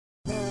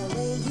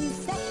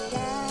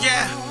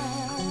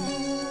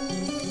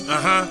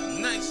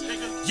Nice,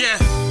 nigga. Yeah.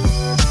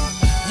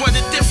 What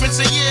a difference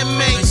a year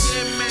makes.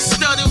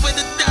 Started with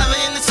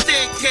 $1 in the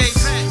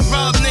staircase.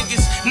 Rob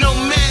niggas, no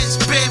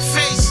mask, bare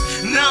face.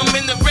 Now I'm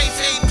in the Wraith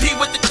AP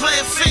with the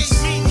clear face.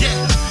 Yeah,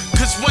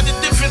 cause what a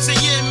difference a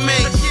year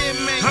makes.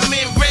 I'm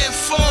in red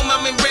form,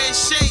 I'm in red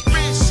shape.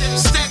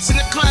 Stacks in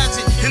the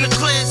closet, in the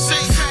clear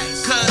safe.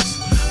 Cause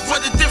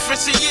what a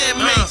difference a year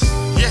makes.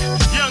 Yeah,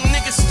 young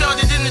niggas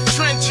started in the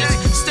trenches.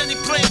 Steady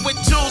playing with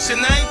tools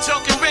and I ain't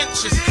talking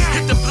wrenches.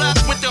 Hit the block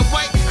with the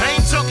white, I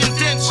ain't talking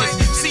dentures.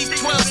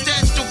 C12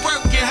 stats to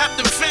work and hop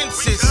the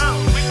fences.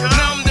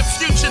 Now I'm the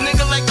future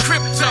nigga like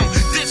crypto.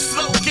 This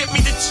flow get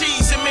me the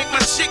cheese and make my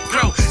shit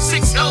grow.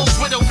 6 O's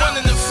with a 1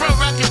 in the front,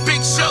 rocking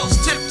big shows.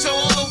 Tiptoe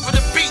all over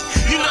the beat,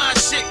 you know how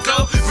shit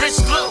go. Rich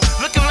glow,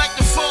 looking like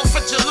the 4th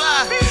of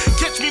July.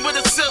 Catch me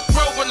with a silk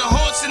robe on a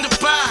horse in the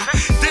bar.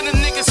 Then a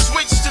nigga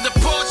switch to the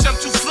porch, I'm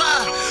too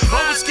fly.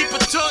 Always keep a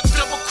torch,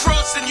 double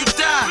cross and you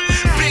die.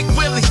 Big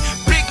Willie,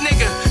 big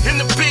nigga in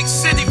the big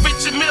city,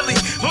 rich and Millie.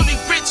 Only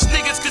rich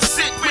niggas could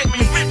sit with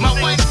me. My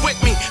wife with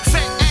me,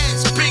 fat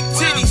ass, big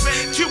titties.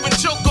 Cuban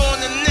choker on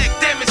the neck,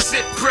 damn it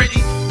sit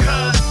pretty.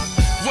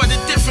 What a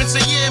difference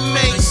a year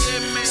makes.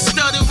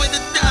 Started with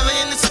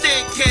 $1 in the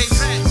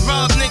staircase.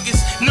 Rob niggas,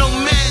 no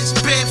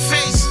mask, bare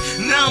face.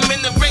 Now I'm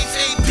in the Wraith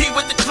AP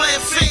with the clear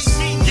face.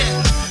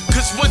 Yeah,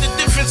 cause what a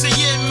difference a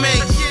year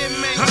makes.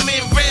 I'm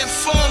in red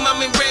form,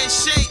 I'm in red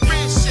shape.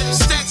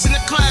 Stacks in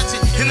the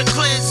closet, in the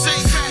clear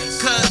safe.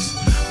 Cause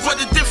what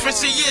a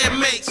difference a year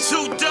makes.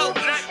 Too dope,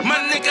 my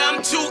nigga,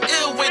 I'm too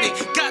ill with it.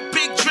 Got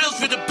big drills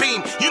with a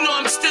beam, you know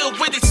I'm still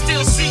with it.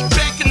 Still seat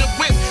back in the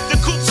whip, the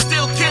coupe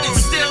still kidding.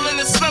 Still in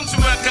the slums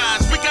with my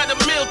guys, we got a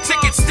meal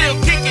ticket. Still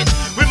kicking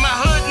with my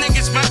hood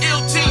niggas, my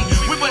ill team.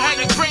 We would have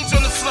your brains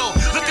on the floor,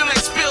 looking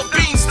like spilled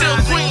beans. Still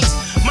queens,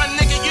 my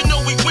nigga, you know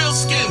we will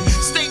scheme.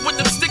 Stay with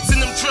them sticks and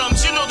them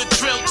drums, you know the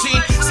drill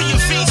team. See your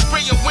feet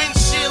spray your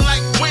windshield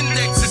like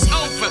Windex. It's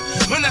over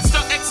when I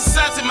start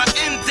exercising my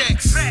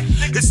index.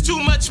 It's too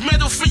much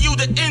metal for you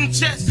to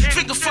ingest.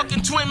 Finger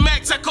fucking twin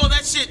max, I call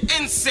that shit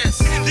incest.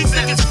 These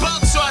niggas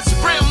bug, so I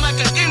spray them like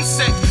an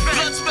insect.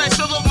 Blood splash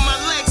all over my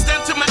legs,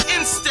 down to my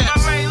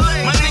insteps.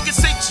 My niggas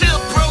say chill,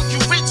 bro, you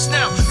rich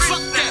now.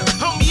 Fuck that,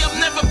 homie, I'm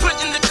never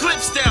putting the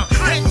clips down.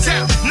 Head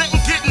down, nothing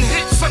getting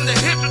hit from the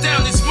hip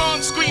down. His mom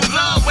scream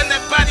loud when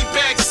that body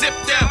bag zip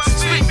down.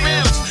 Spit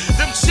rounds,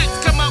 them shits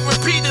come out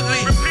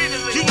repeatedly.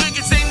 You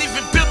niggas ain't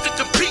even built to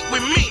compete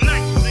with me.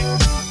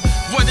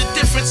 What a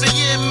difference a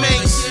year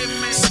makes.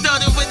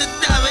 Started with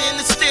 $1 in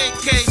the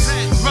staircase.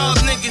 Rob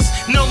niggas,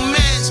 no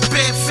mask,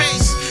 bare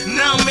face.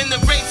 Now I'm in the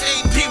Wraith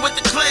AP with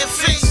the clear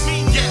face.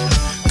 Yeah,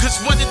 cause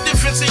what a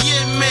difference a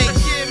year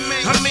makes.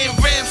 I'm in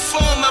red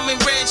form, I'm in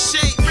red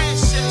shape.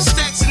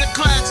 Stacks in the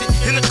closet,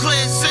 in the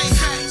clear safe.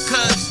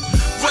 Cause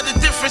what a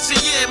difference a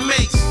year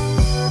makes.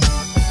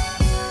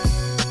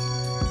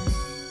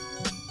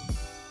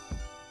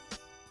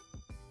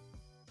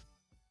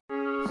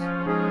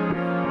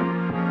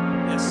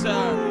 Yes,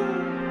 sir.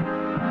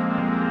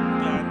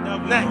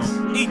 Nice.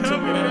 Eat to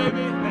me,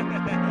 baby.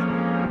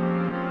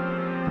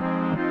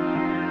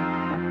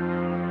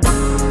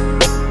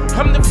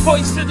 I'm the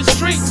voice of the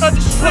streets.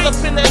 Pull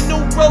up in that new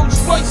Rolls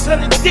Royce,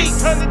 100 deep.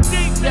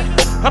 Yeah.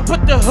 I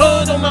put the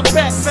hood on my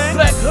back.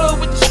 Black hood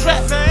with the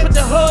strap. Put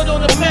the hood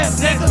on the map,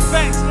 nigga.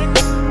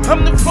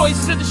 I'm the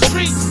voice of the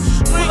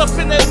streets. Pull up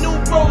in that new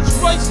Rolls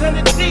Royce,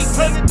 100 deep,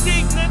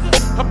 nigga.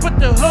 I put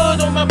the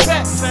hood on my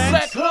back.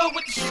 Black hood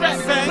with the strap.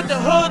 Put the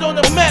hood on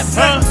the map,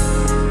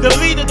 The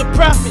leader, the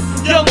prophet,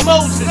 young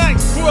Moses.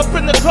 Grew up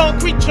in the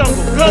concrete jungle,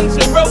 guns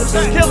and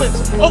roses, killings,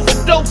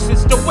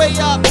 overdoses. The way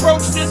I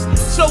approach this,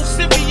 so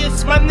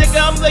serious, my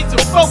nigga, I'm laser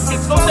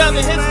focused. Go down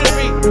in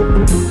history.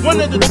 One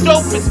of the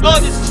dopest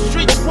artists, the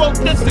streets quote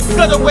this, the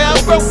cutaway I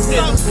wrote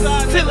this.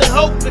 Feeling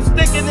hopeless,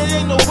 thinking it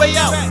ain't no way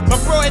out. My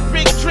bro had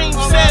big dreams,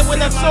 sad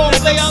when I saw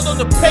him lay out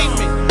on the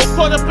pavement.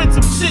 Caught up in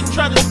some shit,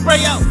 try to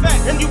spray out.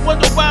 And you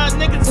wonder why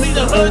niggas leave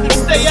the hood and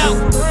stay out.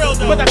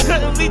 But I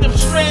couldn't leave them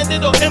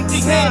stranded or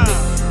empty-handed.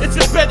 It's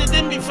embedded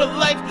in me for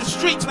life, the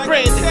streets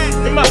branded.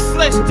 In my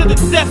flesh to the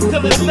death till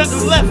there's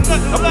nothing left.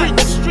 I breathe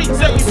the streets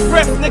every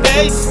breath, nigga,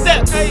 a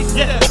step.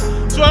 Yeah,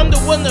 so I'm the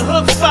one the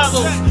hood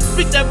follows.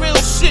 Speak that real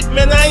shit,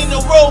 man, I ain't no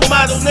role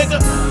model,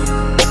 nigga.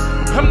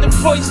 I'm the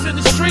voice of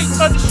the streets.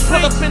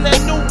 Pull up in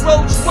that new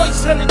Rolls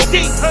Royce, 100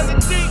 deep.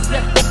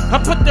 Yeah, I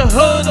put the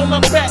hood on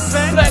my back.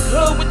 Black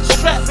hood with the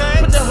strap.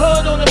 Put the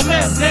hood on the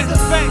map, nigga.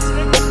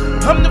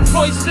 I'm the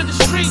voice of the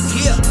streets.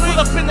 Pull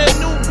up in that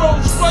new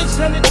Rolls Royce,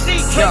 100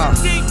 deep, nigga.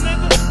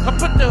 I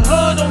put the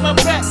hood on my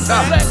back.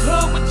 Black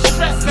hood with the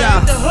strap.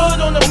 Put the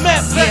hood on the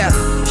map, nigga.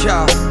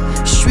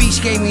 Streets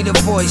gave me the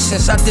voice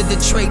since I did the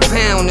trade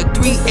pound, the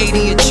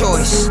 380 a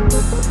choice.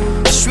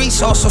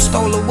 Streets also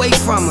stole away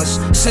from us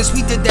since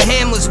we did the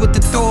hammers with the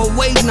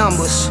throwaway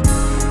numbers.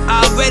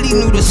 I already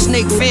knew the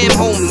Snake fam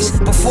homies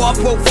before I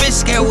broke fifth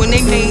scale when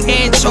they made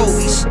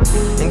anchovies.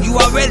 And you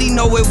already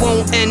know it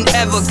won't end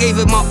ever. Gave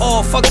it my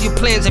all, fuck your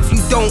plans if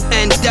you don't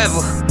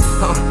endeavor.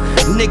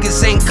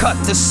 Niggas ain't cut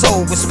the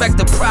soul. Respect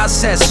the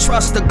process,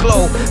 trust the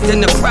glow.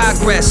 Then the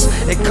progress,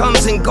 it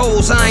comes and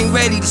goes. I ain't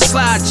ready to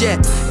slide yet.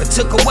 It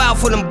took a while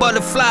for them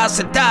butterflies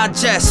to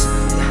digest.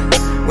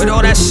 With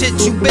all that shit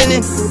you been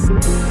in,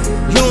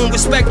 you don't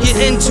respect your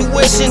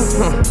intuition.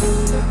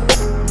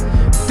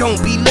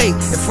 Don't be late.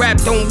 If rap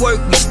don't work,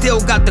 we still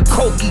got the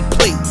Koki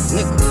plate,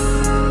 nigga.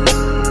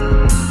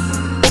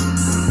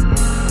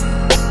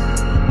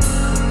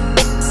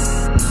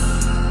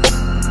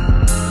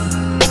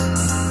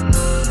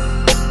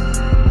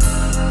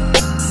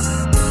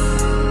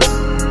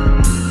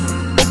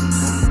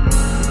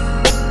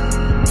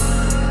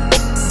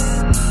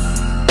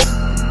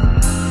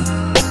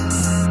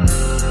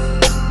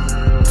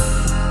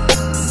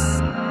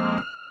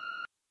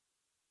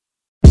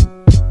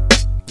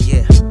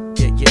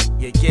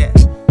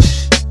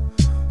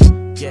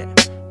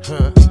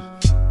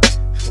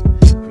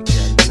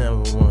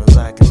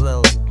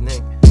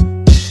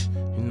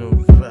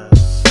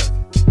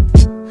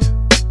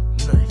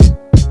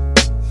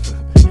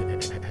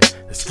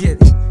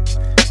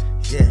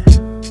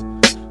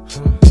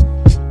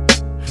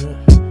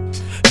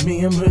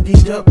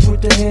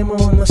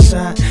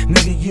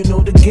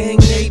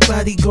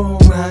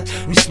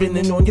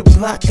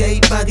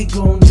 Everybody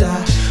gon'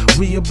 die.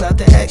 We about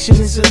the action,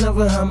 it's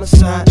another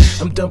homicide.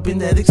 I'm dumping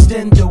that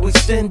extendo,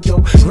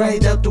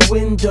 right out the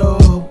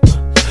window.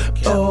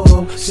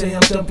 Oh, say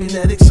I'm dumping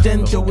that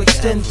extendo,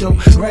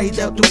 right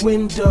out the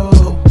window.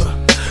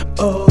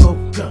 Oh,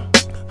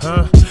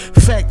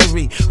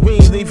 factory, we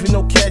ain't leaving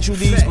no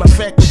casualties. My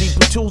faculty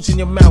put tools in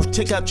your mouth,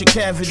 take out your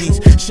cavities.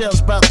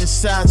 Shells about the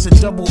size of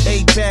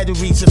AA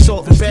batteries.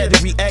 Assault and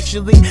battery,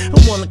 actually,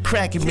 I wanna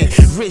crack at me.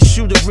 Wrist,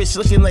 shoot a wrist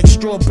looking like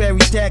strawberry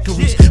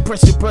daiquiris.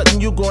 Press the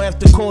button, you gon' have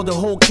to call the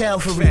whole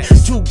cavalry.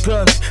 2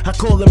 guns, I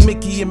call them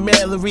Mickey and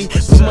Mallory.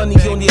 Put money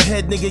on your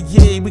head, nigga,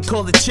 yeah, we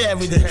call it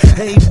charity.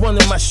 Hey, one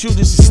of my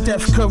shooters is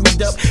Steph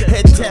curried up.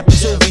 Head tap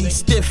is over, he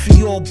stiff,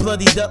 he all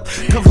bloodied up.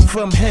 Covered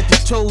from head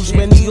to toes,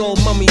 man, he all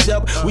mummied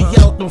up. We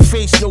out, no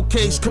face, no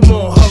case, come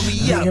on,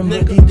 hurry up,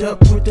 nigga. I'm up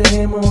with the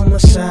hammer on the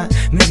side.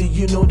 Nigga,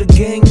 you know the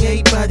gang,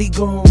 everybody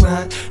gon'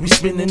 ride. We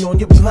spinning on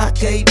your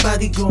block,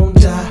 everybody gon'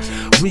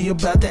 die. We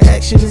about the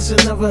action, it's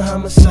another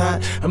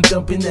homicide. I'm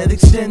dumping that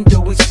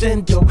extendo,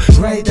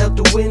 right out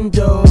the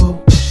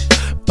window.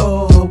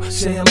 Oh,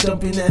 say I'm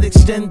dumping that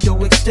extendo,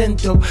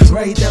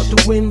 right out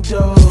the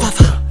window.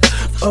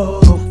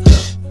 Oh,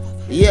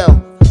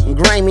 yo.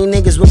 Grimy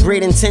niggas with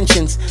great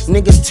intentions.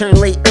 Niggas turn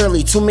late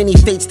early, too many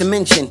fates to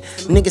mention.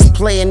 Niggas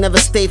play and never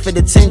stay for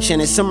detention.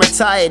 And some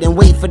retired and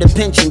wait for the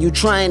pension. You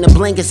trying to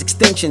blank its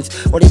extensions,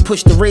 or they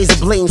push the razor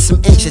blade in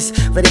some inches.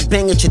 Let it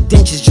bang at your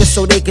dentures just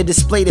so they could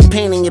display the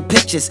pain in your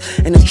pictures.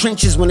 In the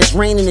trenches when it's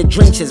raining it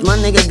drenches. My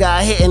nigga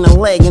got hit in the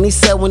leg and he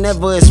said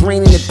whenever it's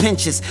raining it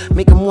pinches.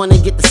 Make him wanna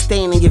get the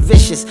stain and get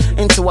vicious.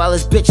 Into all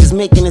his bitches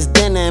making his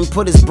dinner and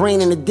put his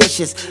brain in the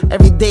dishes.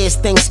 Every day is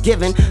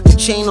Thanksgiving, the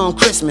chain on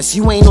Christmas.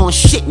 You ain't on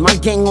shit. My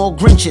gang all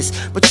Grinches,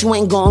 but you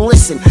ain't gon'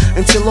 listen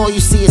until all you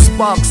see is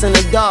sparks in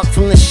the dark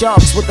from the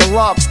sharks with the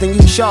locks. Then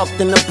you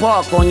chalked in the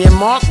park. On your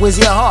mark, where's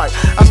your heart?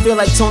 I feel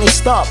like Tony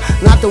Stark,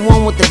 not the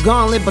one with the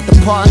gauntlet, but the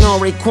partner on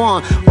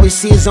Raekwon. All you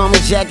see is army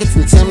jackets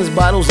and Timbers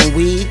bottles and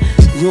weed.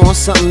 You on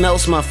something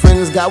else, my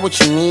friends got what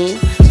you need.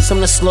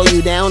 Something to slow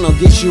you down or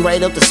get you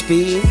right up to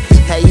speed.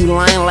 Had you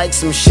lying like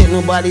some shit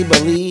nobody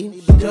believe.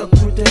 Up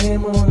with the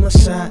hammer on the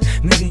side.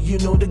 Nigga, you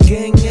know the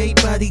gang,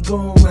 everybody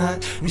gon'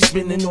 ride. We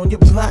spinning on your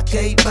block,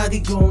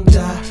 everybody gon'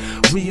 die.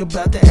 We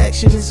about the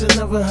action, it's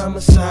another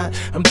homicide.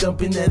 I'm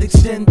dumping that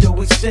extendo,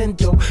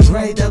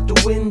 right out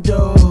the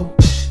window.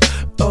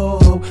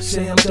 Oh,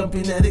 say I'm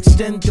dumping that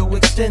extendo,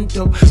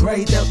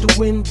 right out the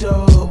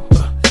window.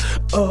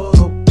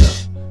 Oh.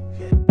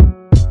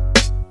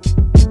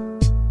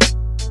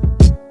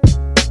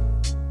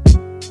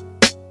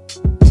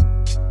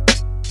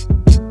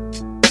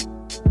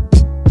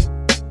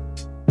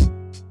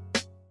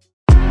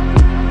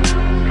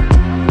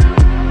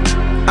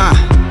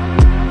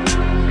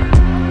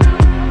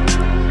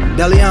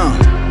 Deleon,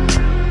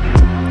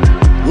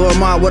 Lord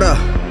Ma, what up?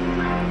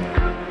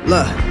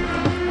 Look,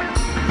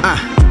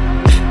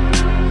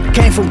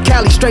 came from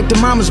Cali straight to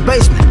mama's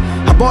basement.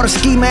 I bought a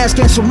ski mask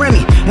and some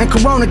Remy and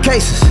Corona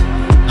cases.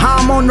 How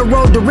I'm on the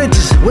road to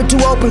riches with 2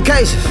 open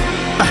cases.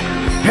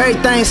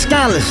 Everything's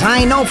scandalous, I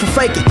ain't known for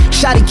faking.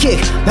 Shotty kick,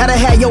 that'll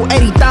have your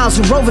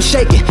 80,000 Rover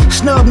shaking.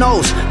 Snub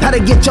nose,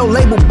 that'll get your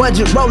label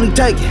budget rolling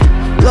taken.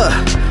 Look,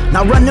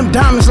 now run them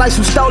diamonds like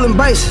some stolen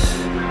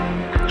bases.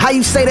 How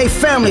you say they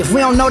family if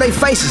we don't know they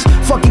faces?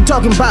 Fuck you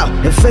talking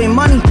about? If it ain't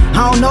money,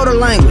 I don't know the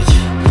language.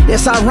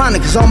 It's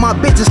ironic, cause all my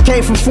bitches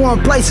came from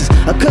foreign places.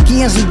 A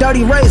cookie and some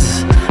dirty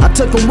razors. I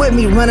took them with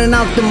me running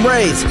out them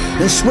raids.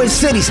 Then switch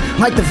cities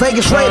like the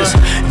Vegas Raiders.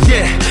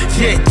 Yeah,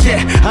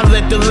 I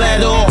let the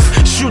ladder off.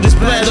 Shooters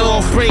bladder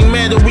off. Brain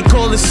matter, we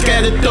call it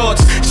scattered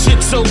thoughts.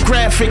 Shit so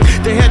graphic,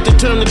 they had to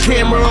turn the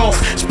camera off.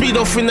 Speed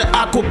off in the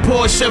aqua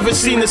Porsche, ever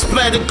seen a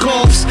splatter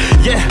corpse?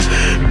 Yeah,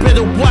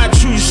 better watch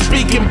who you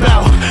speaking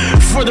about.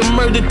 For the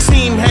murder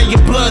team, had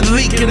your blood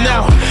leaking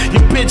out.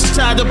 Your bitch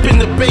tied up in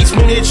the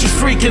basement, and she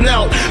freaking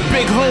out.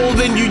 Big hole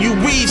in you, you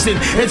wheezing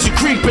as you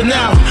creeping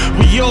out.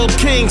 We all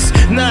kings,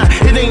 nah,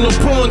 it ain't no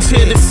pawns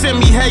here. The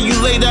semi had you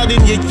laid out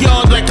in your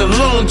yard like a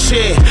lawn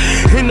chair.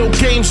 Ain't no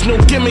games, no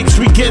gimmicks,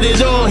 we get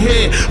it on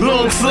here.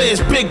 Long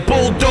flares, big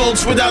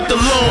bulldogs without the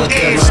long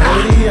ears.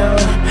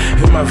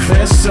 In my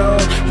vest on,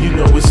 you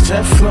know it's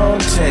Teflon,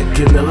 tech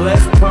in the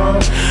left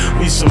palm.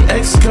 We some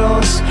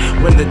ex-cons,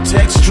 when the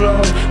text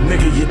drawn,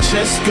 nigga your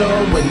chest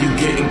gone, when you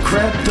getting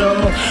crapped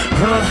on,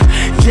 huh?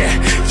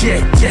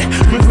 Yeah,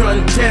 we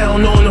run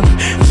down on them.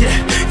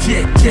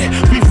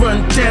 Yeah, we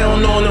run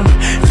down on them.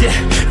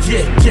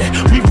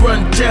 Yeah, we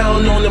run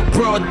down on them.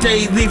 Broad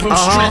day, leave them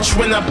stretch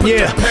when I put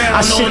the pound on them.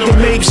 I shit the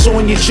makes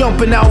on you,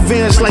 jumping out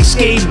vans like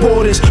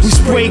skateboarders. We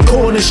spray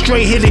corners,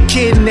 straight hit a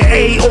kid in the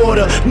A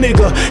order.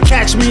 Nigga,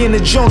 catch me in the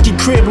junkie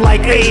crib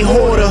like A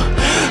Hoarder.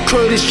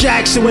 Curtis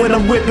Jackson when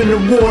I'm whipping the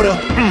water.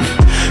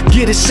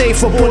 Get it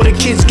safe up or the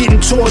kids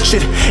getting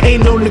tortured.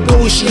 Ain't no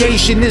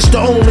negotiation, it's the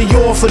only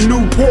offer.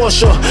 New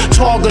Porsche,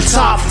 Targa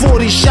top,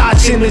 40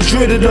 shots in the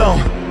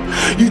Dridodome.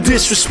 You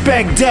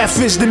disrespect,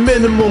 death is the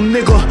minimum,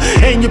 nigga.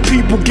 And your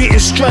people getting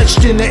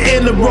stretched in the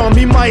interim.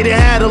 He might have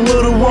had a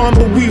little run,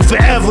 but we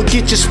forever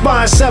get your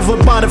spine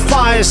severed by the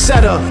fire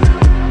setter.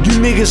 You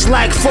niggas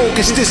lack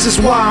focus, this is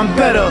why I'm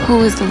better.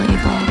 Who is the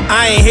label?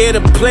 I ain't here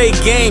to play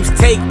games,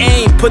 take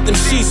aim, put them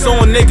sheets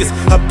on niggas.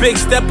 A big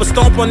stepper,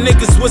 stomp on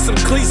niggas with some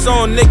cleats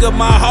on, nigga.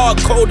 My heart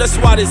cold, that's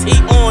why this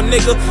heat on,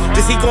 nigga.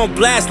 This heat gon'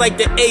 blast like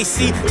the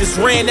AC, just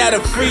ran out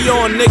of free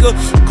on, nigga.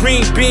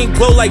 Green bean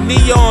glow like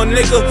neon,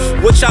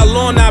 nigga. What y'all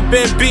on, I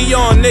been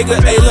beyond,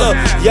 nigga. Hey look,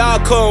 y'all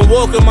couldn't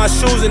walk in my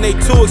shoes and they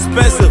too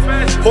expensive.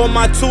 All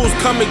my tools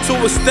coming too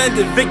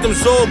extended,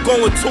 victims all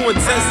going too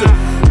intensive.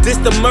 This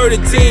the murder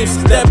team,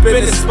 step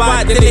in the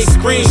spot, then they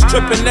scream,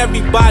 stripping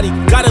everybody,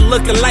 got it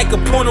looking like a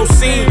porno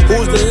scene.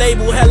 Who's the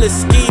label? Hella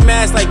ski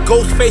mask like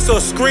Ghostface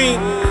or Scream.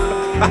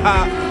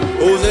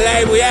 Who's the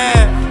label?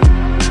 Yeah.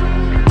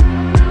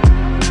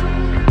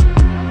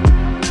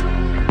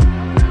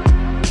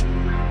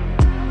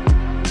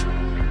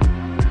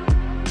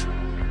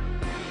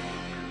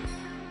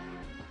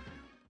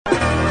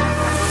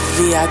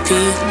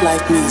 VIP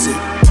like music.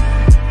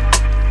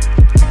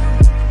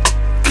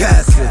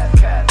 Kasa,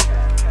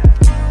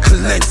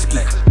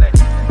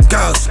 Klicko,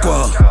 Girl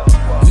Squad,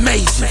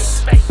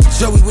 Majors.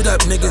 Joey, what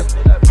up, nigga?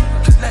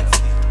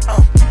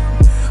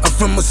 I'm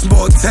from a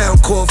small town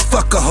called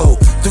Fuckahoe.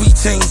 3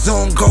 chains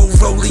on, gold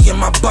rollie in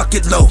my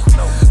bucket low.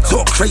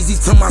 Talk crazy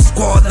to my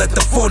squad, let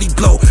the 40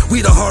 blow.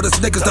 We the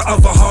hardest niggas, the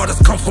other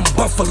hardest come from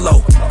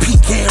Buffalo.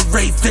 Pecan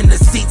Rafe in the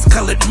seats,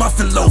 colored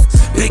muffin loaf.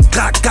 Big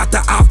Glock got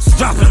the ops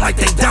dropping like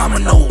they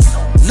dominoes.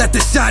 Let the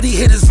shotty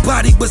hit his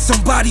body with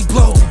some body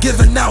blow.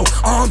 Giving out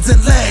arms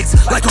and legs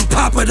like I'm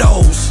Papa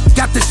those.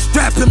 Got the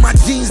strap in my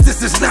jeans,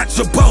 this is not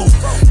your boat.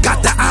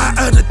 Got the eye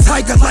of the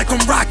tiger like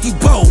I'm Rocky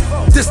Bow.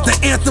 This the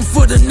anthem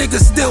for the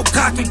niggas still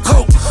cocking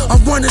coke.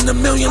 I'm running a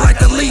million like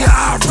Aaliyah,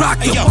 I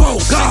rock your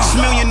boat. 6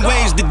 million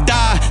ways to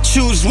die,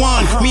 choose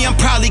one. Me, I'm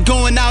probably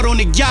going out on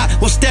a yacht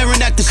while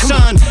staring at the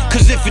sun.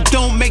 Cause if it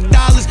don't make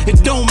dollars,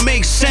 it don't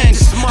make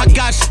sense. I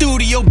got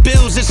studio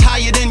bills that's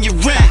higher than your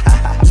rent.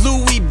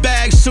 Louis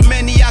bags, so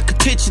many I could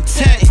pitch a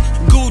tent.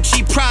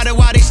 Gucci, Prada,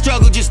 while they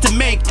struggle just to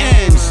make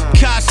ends.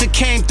 Kasa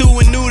came through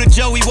and knew that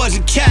Joey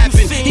wasn't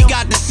capping. He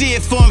got to see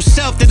it for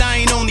himself that I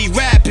ain't only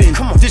rapping.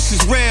 This is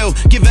real,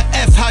 give a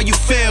F how you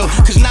feel.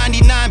 Cause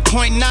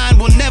 99.9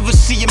 will never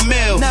see a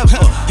mill.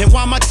 And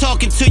why am I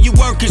talking to you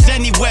workers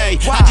anyway?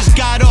 I just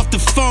got off the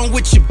phone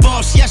with your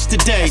boss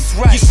yesterday.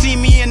 You see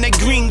me in that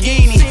green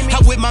guinea,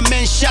 out with my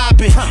men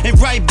shopping. And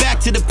right back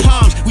to the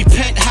Palms, we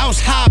penthouse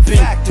hopping.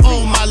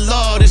 Oh my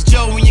lord, it's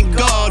Joey and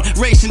God,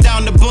 racing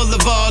down the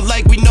boulevard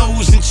like we know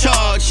who's in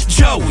charge.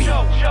 Joey.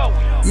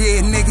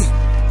 Yeah, nigga,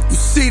 you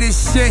see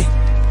this shit?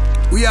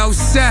 We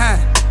outside.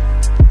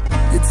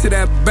 Get to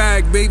that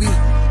bag, baby.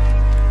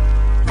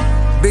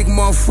 Big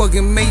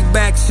motherfucking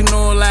Maybachs and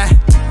all that.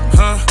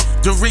 Huh?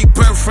 The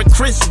rebirth for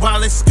Chris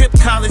Wallace. Skip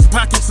college,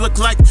 pockets look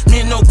like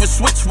me and Oprah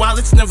switch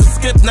wallets. Never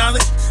skip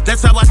knowledge,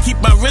 that's how I keep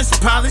my wrist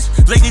polished.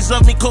 Ladies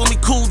love me, call me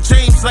Cool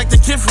James like the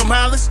kid from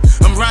Hollis.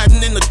 I'm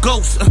riding in the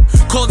Ghost,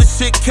 call this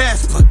shit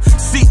Casper.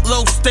 Seat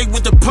low, stay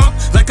with the pump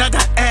like I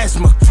got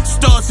asthma.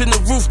 Stars in the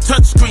roof,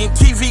 touchscreen,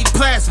 TV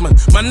plasma.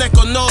 My neck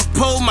on North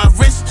Pole, my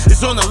wrist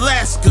is on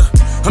Alaska.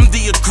 I'm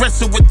the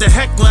aggressor with the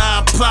heckler,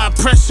 I apply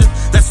pressure.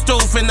 That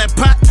stove in that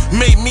pot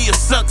made me a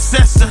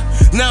successor.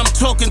 Now I'm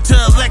talking to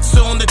Alexa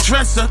on the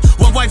dresser.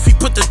 While wifey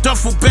put the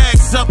duffel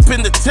bags up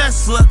in the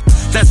Tesla.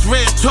 That's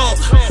red talk,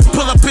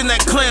 pull up in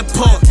that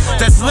Clearport.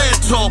 That's lead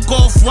talk,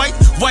 off-white,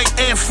 white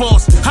Air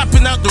Force.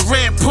 Hopping out the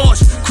red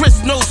Porsche,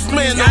 Chris no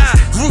Smirnoff.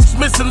 Roof's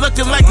missing,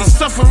 looking like he's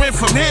suffering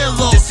from hair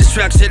loss. This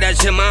destruction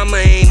that your mama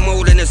ain't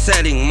molding a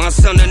setting. My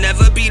son will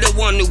never be the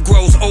one who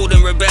grows old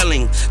and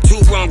rebelling.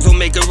 2 wrongs will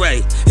make a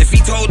right. If he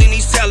told and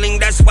he's telling,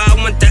 that's why I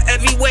went to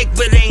every wake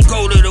but ain't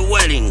go to the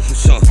wedding.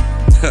 So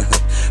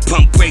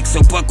Pump brakes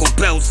or buckle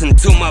belts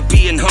until my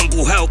being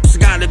humble helps.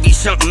 Gotta be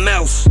something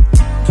else.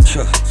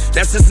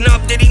 That's a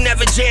snub that he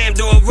never jammed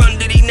or a run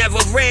that he never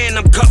ran.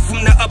 I'm cut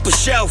from the upper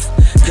shelf.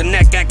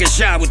 Connect acting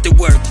shy with the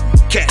work.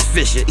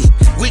 Catfish it.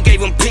 We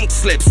gave him pink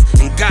slips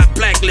and got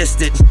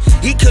blacklisted.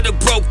 He could've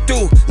broke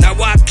through. Now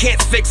I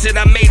can't fix it.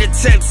 I made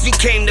attempts. You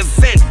came to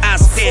vent. I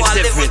stand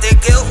different.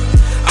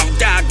 I'll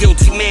die a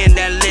guilty man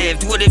that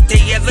lived. What if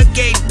they ever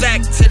gave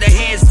back to the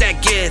hands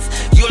that give?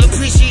 You'll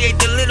appreciate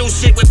the little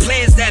shit with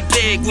plans that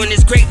big. When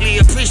it's greatly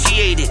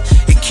appreciated,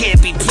 it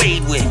can't be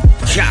played with.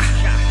 Yeah.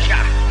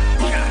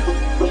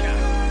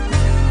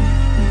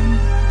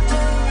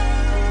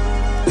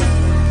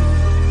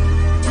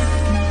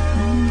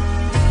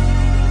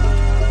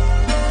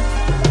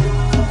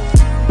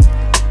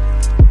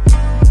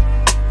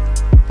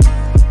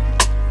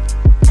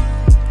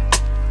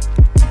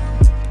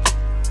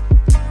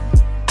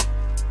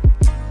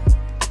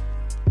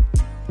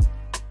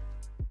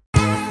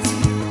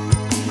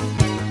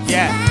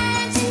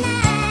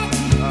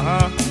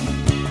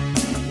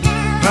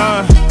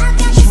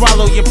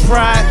 Swallow your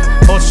pride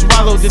or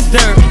swallow the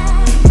dirt.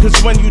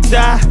 Cause when you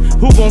die,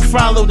 who gon'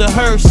 follow the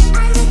hearse?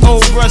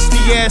 Old rusty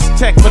ass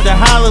tech, but the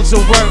hollers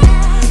will work.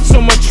 So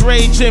much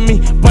rage in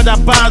me, but I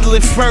bottle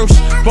it first.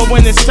 But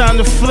when it's time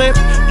to flip,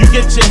 you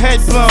get your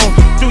head blown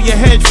through your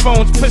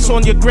headphones. Piss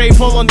on your grave,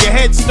 hole on your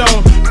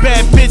headstone.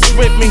 Bad bitch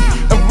with me,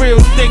 a real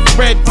thick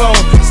red bone.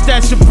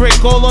 Stash a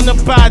brick all on the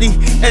body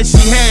as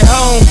she head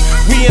home.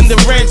 We in the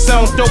red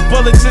zone, throw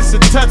bullets, it's a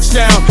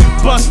touchdown.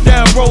 Bust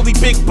down, rolly,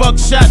 big buck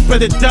shot,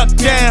 better duck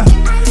down.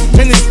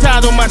 And it's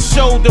tied on my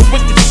shoulder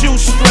with the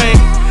shoestring.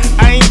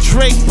 I ain't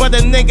Drake, but a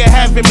nigga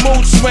having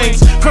mood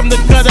swings. From the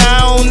gutter,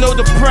 I don't know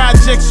the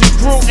projects you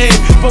grew in,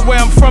 but where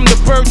I'm from, the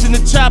birds and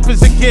the choppers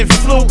that get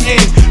flew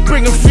in.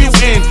 Bring a few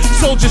in,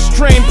 soldier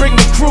strain, bring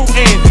the crew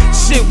in.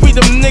 Shit, we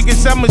them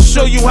niggas, I'ma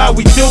show you how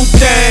we do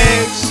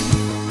things.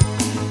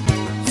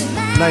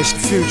 Nyce the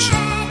future.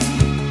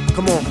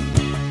 Come on.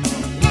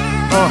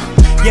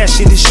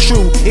 Yes, it is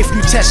true. If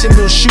you test it,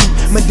 we'll shoot.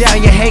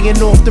 Medallion hanging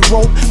off the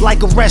rope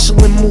like a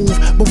wrestling move.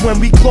 But when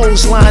we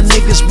clothesline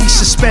niggas, we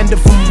suspended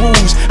from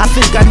rules. I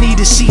think I need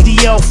a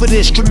CDL for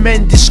this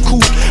tremendous coup.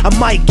 I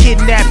might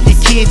kidnap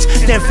your kids,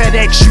 then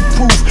FedEx you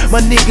proof.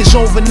 My niggas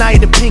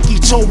overnight a pinky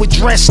toe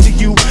addressed to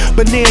you.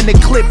 Banana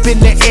clip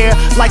in the air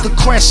like a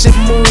crescent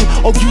moon.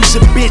 Or use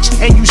a bitch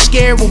and you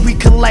scared when we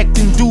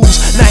collecting dues.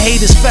 Now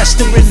haters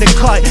fester in the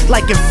cut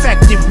like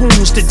infected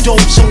wounds. The dope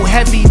so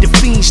heavy, the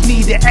fiends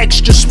need an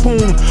extra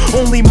spoon.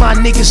 Only my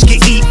niggas can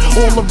eat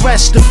all the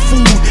rest of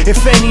food.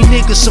 If any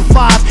nigga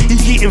survive, he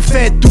getting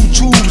fed through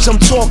tubes. I'm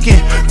talking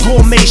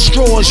gourmet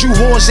straws, you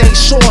whores ain't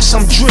sauce,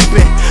 I'm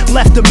dripping.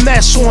 Left a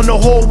mess on the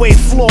hallway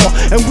floor,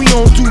 and we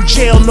don't do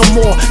jail no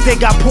more. They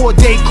got poor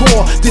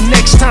decor. The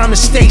next time the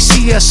state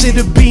see us,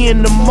 it'll be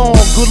in the mall.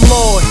 Good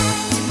Lord.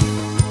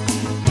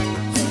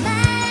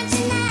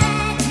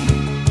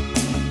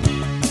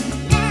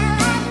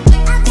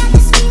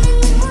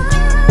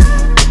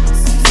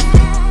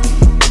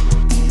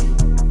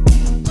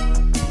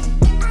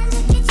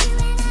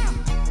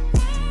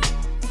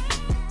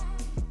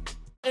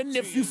 And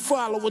if you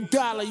follow a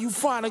dollar, you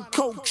find a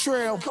coke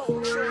trail.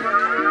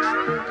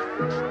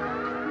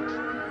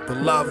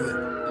 Beloved,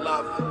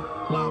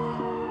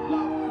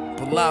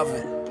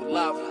 beloved,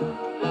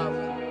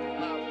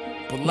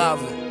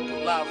 beloved.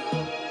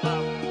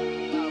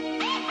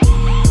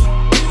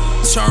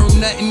 Turn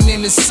nothing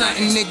into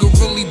something, nigga.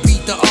 Really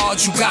beat the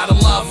odds, you gotta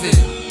love it.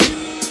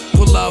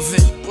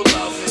 Beloved,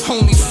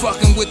 only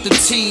fucking with the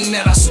team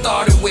that I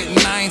started with, and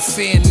I ain't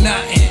fear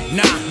nothing.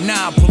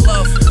 Nah,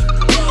 beloved.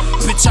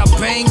 Bitch, I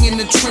bang in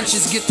the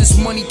trenches, get this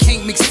money,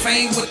 can't mix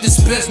fame with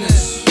this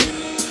business.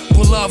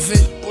 Beloved,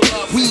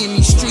 we in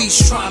these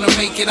streets trying to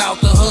make it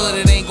out the hood,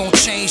 it ain't gon'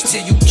 change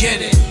till you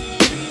get it.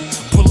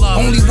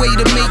 Beloved. Only way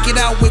to make it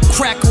out with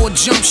crack or a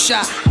jump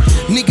shot.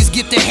 Niggas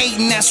get to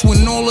hating, that's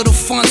when all of the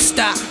fun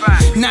stop.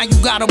 Now you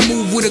gotta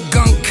move with a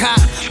gun cop.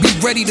 Be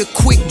ready to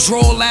quick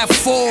draw that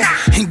fall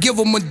and give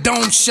them a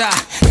dome shot.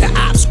 The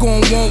ops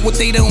gon' want what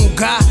they don't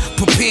got.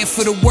 Prepare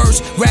for the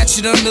worst,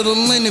 ratchet under the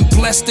linen,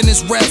 blessed in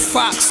this red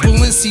fox.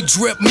 Valencia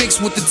drip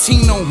mixed with the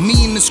Tino.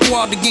 Me and the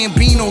squad, the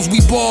Gambinos, we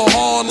ball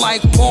hard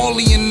like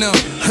Paulie and them.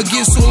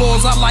 Against the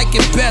laws, I like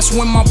it best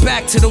when my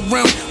back to the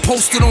rim.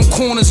 Posted on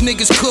corners,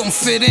 niggas couldn't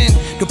fit in.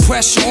 The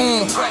pressure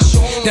on,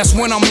 that's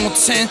when I'm on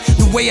 10.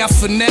 The way I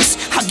finesse,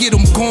 I get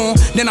them gone.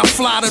 Then I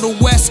fly to the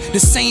west, the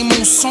same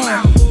old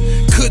song.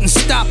 Couldn't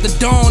stop the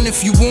dawn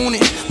if you want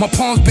it. My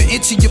palms been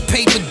itching, your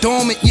paper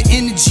dormant. Your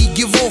energy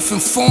give off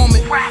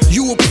informant.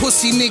 You a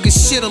pussy nigga,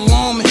 shit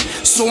alarming.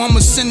 So I'ma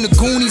send the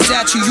Goonies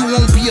at you. You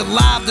won't be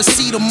alive to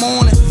see the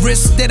morning.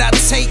 Risks that I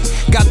take,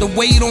 got the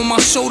weight on my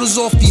shoulders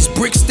off these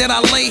bricks that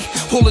I lay.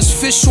 All this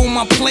fish on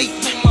my plate.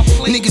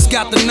 Niggas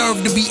got the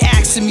nerve to be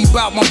asking me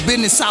about my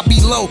business. I be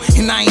low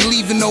and I ain't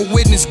leaving no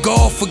witness.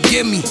 God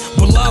forgive me,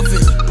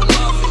 beloved.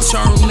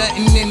 Turn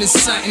nothing into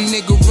something,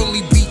 nigga.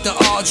 Really beat the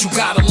odds, you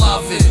gotta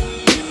love it.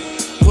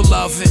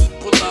 Beloved,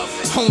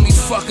 only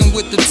fucking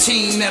with the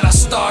team that I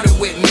started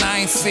with, and I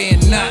ain't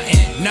fearing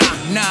nothing.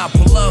 Nah,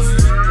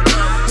 beloved.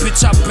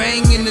 Bitch, I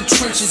bang in the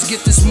trenches, get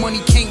this money,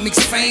 can't mix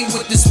fame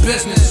with this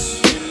business.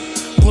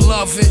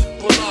 Beloved,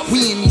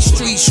 we in these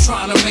streets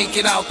trying to make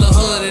it out the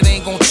hood. It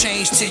ain't gonna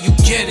change till you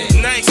get it.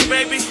 Nice,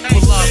 baby.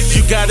 Beloved.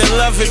 You gotta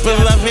love it,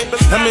 beloved.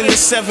 I'm in the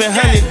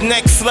 700,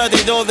 neck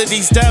flooded. All of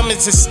these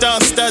diamonds are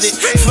star-studded.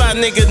 Fly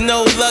nigga,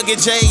 no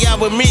luggage,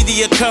 A-hour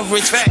media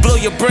coverage. Blow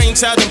your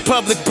brains out in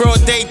public, broad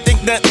day,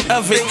 think nothing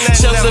of it.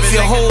 Shows up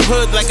your whole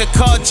hood like a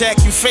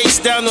carjack. You face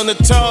down on the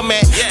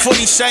tarmac.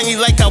 40 shiny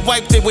like I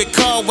wiped it with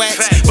car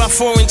wax. My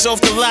foreigns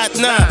off the lot,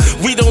 nah.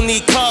 We don't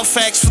need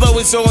Carfax. Flow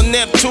is on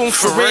Neptune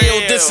for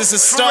real. This is a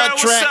Star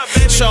Trek.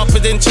 Sharper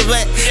than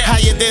Gillette,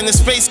 higher than a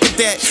space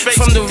cadet.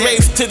 From the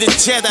Wraith to the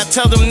jet, I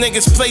tell them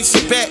niggas place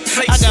your bet.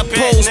 I got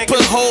poles,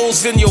 put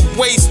holes in your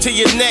waist to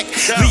your neck.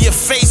 Leave your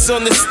face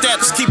on the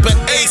steps, keep an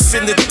ace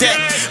in the deck.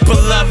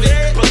 Beloved,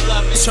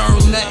 turn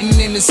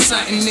nothing into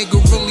something, nigga.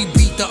 Really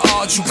beat the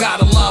odds, you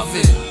gotta love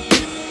it.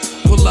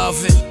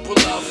 Beloved,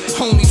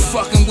 only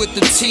fucking with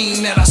the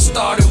team that I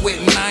started with,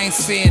 and I ain't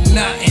fearing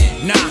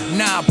nothing.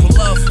 Nah,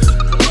 beloved.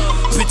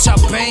 Bitch, I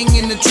bang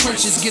in the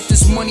trenches, get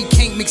this money,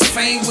 can't mix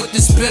fame with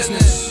this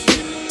business.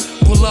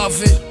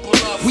 Beloved,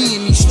 we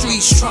in these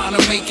streets trying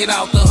to make it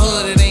out the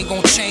hood. It ain't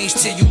gonna change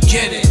till you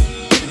get it.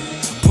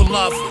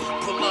 Beloved.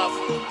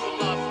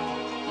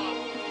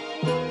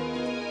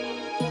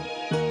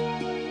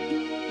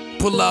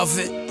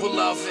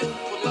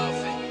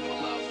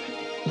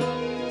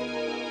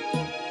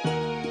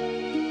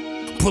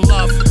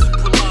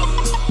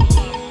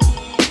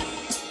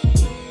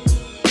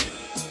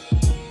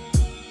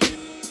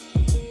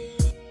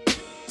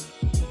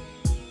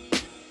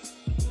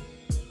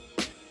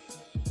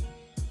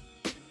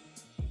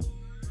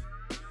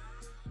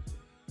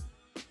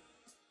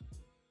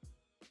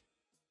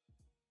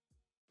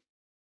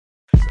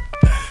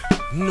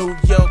 New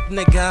York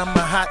nigga, I'm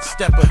a hot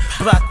stepper.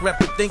 Block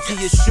rapper, think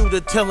he a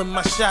shooter, tell him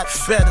my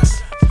shot's better.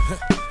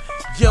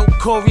 Yo,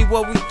 Cory,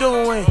 what we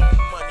doing?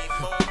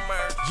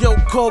 Yo,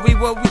 Cory,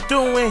 what we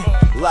doing?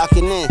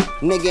 Locking in,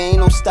 nigga ain't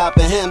no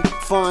stopping him.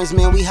 Foreigns,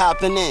 man, we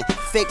hopping in.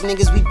 Fake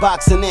niggas, we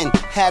boxing in.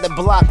 Had a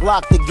block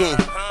locked again.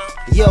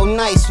 Yo,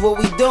 Nyce, what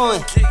we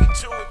doing?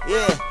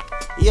 Yeah.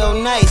 Yo,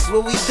 Nyce,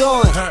 what we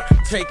doing?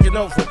 Taking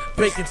over,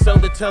 baking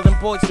soda, tell them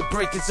boys the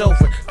break is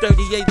over.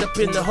 38 up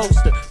in the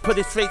holster, put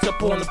his face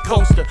up on the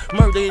poster.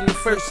 Murder in the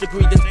first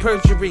degree, that's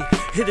perjury.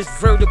 Hit his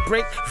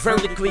vertebrae,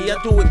 vertically,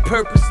 I do it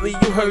purposely.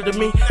 You heard of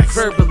me?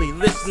 Verbally,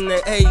 listen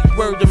to a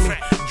word of me.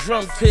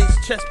 Drum to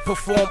his chest,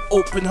 perform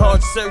open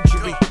heart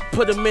surgery.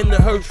 Put him in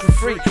the herd for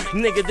free.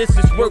 Nigga, this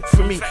is work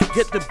for me.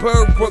 Get the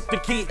bird, work the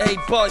key. A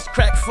bars,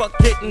 crack, fuck,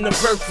 getting the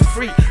bird for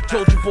free.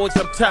 Told you boys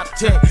I'm top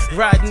 10.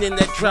 Riding in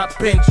that drop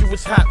bench, you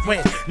was hot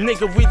when.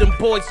 Nigga, we them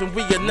boys and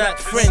we are not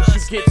friends.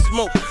 You get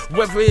smoked,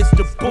 whether it's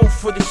the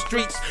booth or the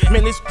streets.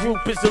 Man, this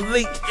group is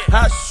elite.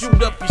 I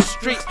shoot up your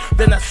street,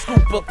 then I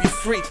scoop up your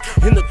freak.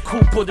 In the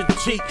coupe or the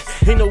Jeep.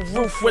 In the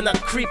roof when I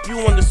creep you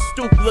on the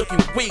stoop looking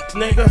weak,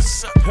 nigga.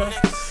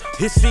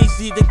 It's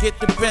easy to get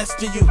the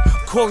best of you.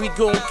 Cory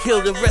gon'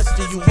 kill the rest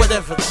of you,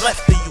 whatever's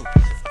left of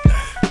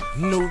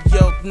you. New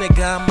York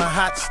nigga, I'm a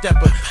hot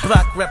stepper.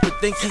 Block rapper,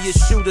 think he a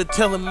shooter,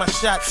 tell him my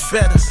shot's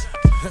better.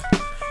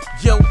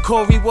 Yo,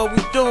 Cory, what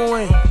we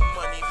doing?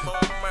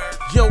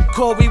 Yo,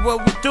 Cory,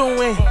 what we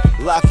doing?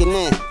 Locking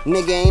in,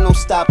 nigga ain't no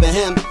stopping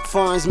him.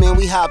 Foreigns, man,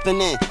 we hopping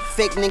in.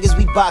 Fake niggas,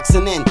 we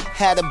boxing in.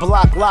 Had a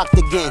block locked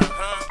again.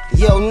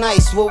 Yo,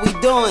 Nyce, what we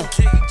doing?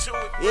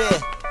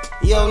 Yeah.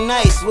 Yo,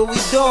 Nyce, what we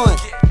doing?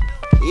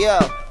 Yo,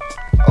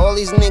 all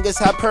these niggas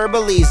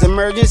hyperboles,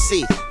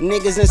 emergency.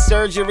 Niggas in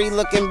surgery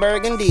looking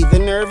burgundy. The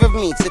nerve of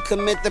me to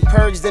commit the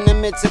purge, then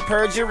admit to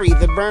perjury.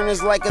 The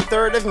burner's like a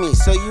third of me,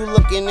 so you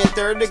looking at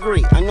third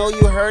degree. I know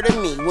you heard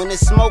of me. When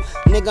it's smoke,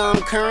 nigga,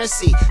 I'm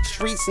currency.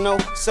 Streets know,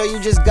 so you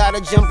just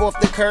gotta jump off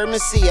the curb and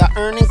see. I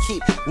earn and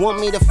keep. Want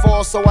me to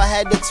fall, so I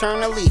had to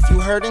turn a leaf. You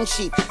heard and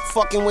cheap.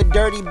 Fucking with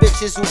dirty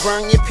bitches who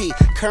burn your pee.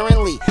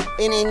 Currently,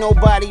 it ain't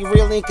nobody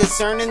really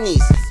concerning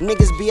these.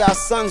 Niggas be our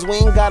sons, we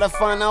ain't gotta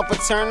find out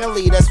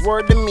paternally. That's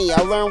word to me.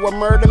 I learned what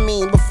murder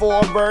mean before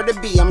a bird to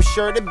be. I'm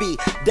sure to be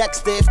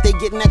Dexter if they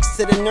get next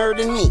to the nerd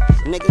in me,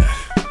 nigga.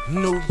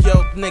 New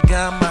York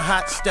nigga, I'm a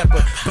hot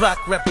stepper.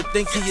 Block rapper,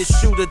 think he a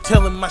shooter,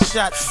 tell him my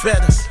shot's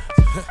better.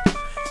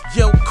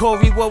 Yo,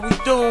 Cory, what we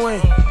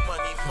doing?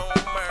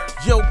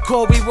 Yo,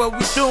 Cory, what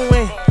we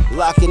doing?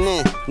 Locking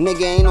in,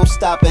 nigga ain't no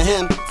stopping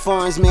him.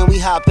 Foreigns, man, we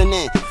hopping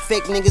in.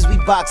 Fake niggas,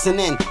 we boxing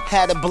in.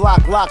 Had a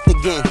block locked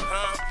again.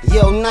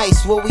 Yo,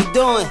 Nyce, what we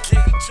doing?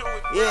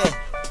 Yeah.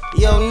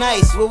 Yo,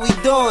 Nyce, what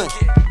we doing?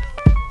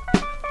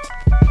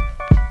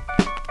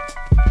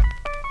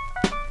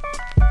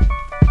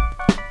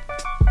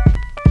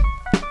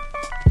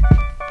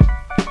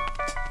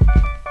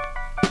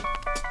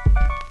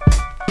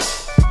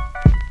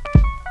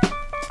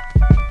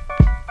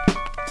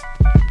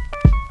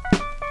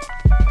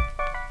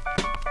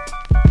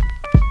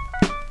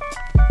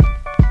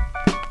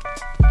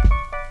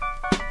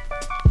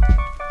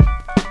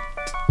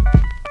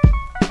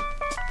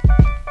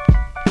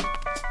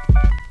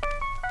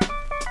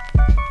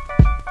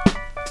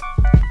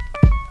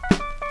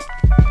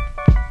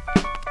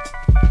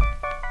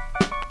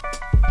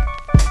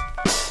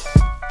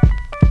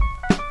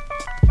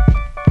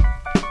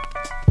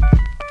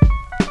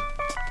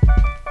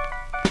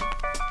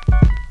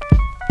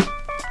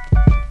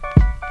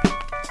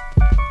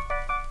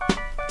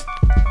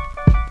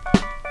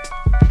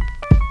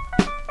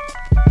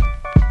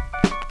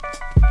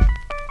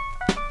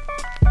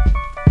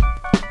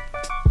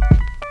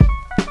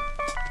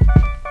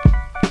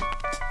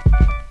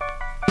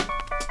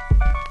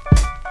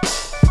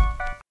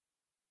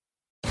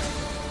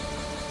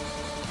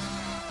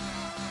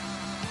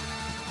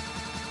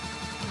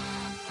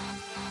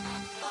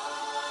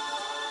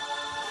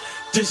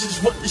 This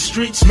is what the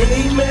streets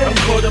made, man. I'm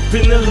caught up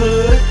in the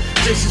hood.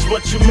 This is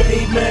what you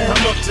made, man.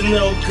 I'm up to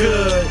no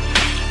good.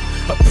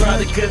 A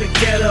product of the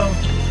ghetto.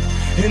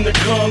 In the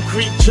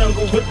concrete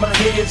jungle with my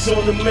hands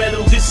on the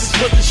metal. This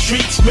is what the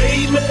streets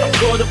made, man. I'm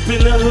caught up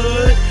in the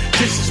hood.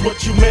 This is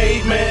what you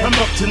made, man. I'm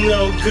up to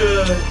no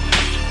good.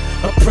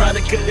 A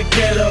product of the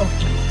ghetto.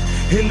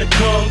 In the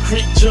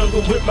concrete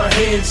jungle with my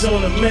hands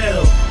on the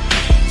metal.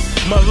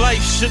 My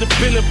life should have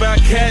been about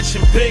cash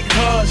and big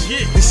cars,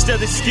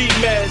 instead of ski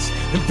masks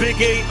and big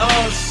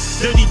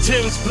ARs. Dirty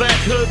Timbs, black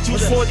hood,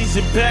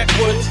 240s and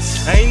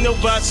backwoods. I ain't know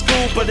about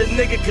school, but a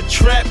nigga could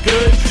trap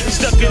good.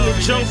 Stuck in the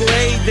jungle,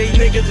 hey, they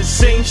nigga the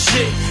same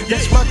shit.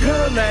 That's my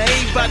girl, now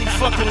everybody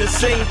fucking the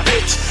same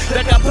bitch.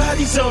 That got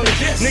bodies on it,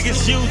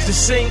 niggas use the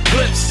same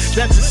clips.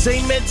 That's the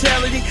same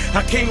mentality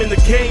I came in the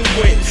game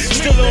with.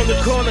 Still on the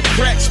corner,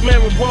 cracks,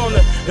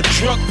 marijuana, a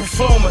drug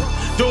performer.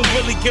 Don't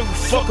really give a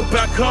fuck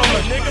about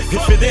karma.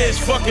 If it is,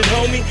 fuck it,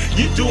 homie,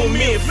 you doing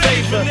me a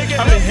favor.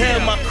 I'm in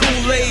hell, my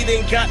Kool-Aid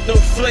ain't got no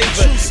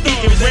flavor.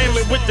 Eating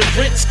ramen with the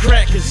Ritz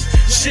crackers.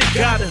 Shit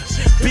gotta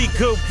be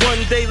good one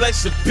day like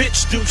some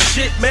bitch. Do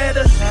shit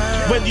matter?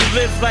 When you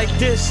live like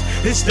this,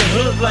 it's the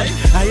hood life.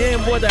 I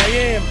am what I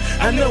am,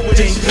 I know it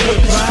ain't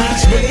good. The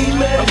streets made,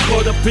 man. I'm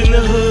caught up in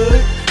the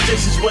hood.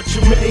 This is what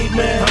you made,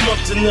 man. I'm up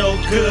to no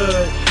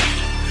good.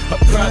 A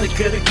product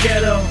of the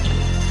ghetto.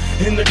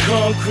 In the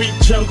concrete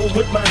jungle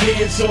with my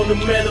hands on the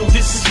metal.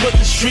 This is what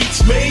the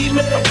streets made,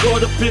 man. I'm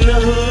caught up in the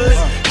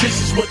hood. This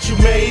is what you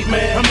made,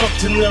 man. I'm up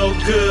to no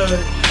good.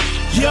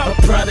 A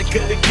product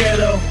of the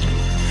ghetto.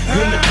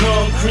 In the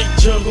concrete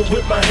jungle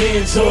with my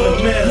hands on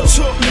the metal. You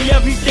taught me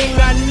everything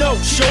I know.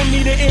 Show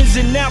me the ins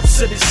and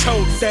outs of this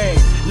whole thing.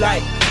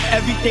 Like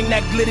everything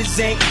that glitters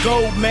ain't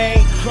gold, man.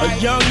 A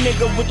young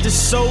nigga with the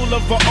soul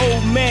of an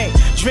old man.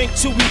 Drink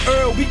till we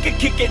Earl, we can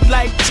kick it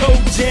like toe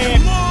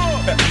jam.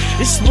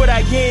 It's what I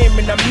am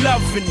and I'm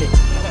loving it.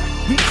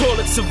 We call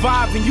it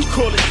surviving, you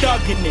call it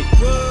thugging it.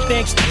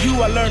 Thanks to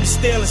you, I learned to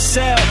steal and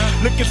sell.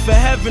 Looking for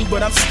heaven,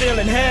 but I'm still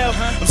in hell.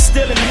 I'm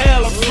still in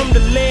hell, I'm from the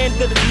land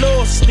of the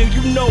Lord. Still,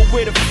 you know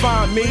where to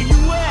find me.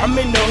 I'm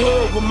in the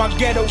hood with my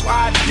ghetto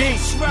ID.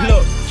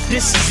 Look,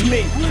 this is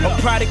me, a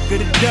product of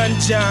the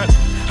dungeon.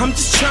 I'm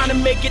just trying to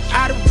make it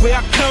out of where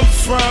I come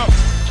from.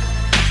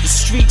 The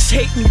streets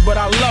hate me, but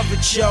I love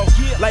it, yo.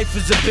 Life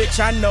is a bitch,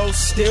 I know,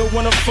 still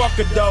wanna fuck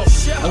her, though.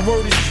 A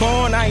word is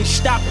born, I ain't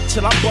stopping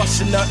till I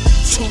bust a nut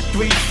 2,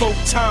 3, 4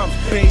 times,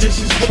 baby. This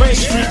is what the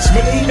streets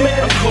made,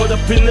 man. I'm caught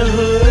up in the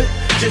hood.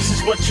 This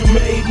is what you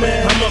made,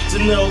 man. I'm up to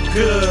no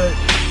good.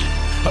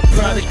 A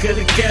product of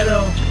the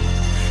ghetto.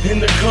 In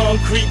the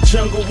concrete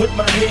jungle with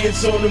my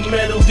hands on the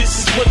metal.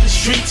 This is what the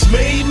streets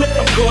made, man.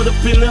 I'm caught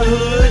up in the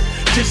hood.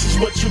 This is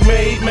what you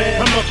made,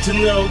 man. I'm up to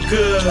no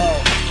good.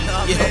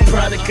 A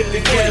product of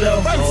the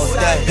ghetto.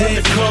 In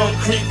the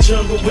concrete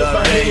jungle with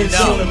my hands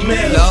on the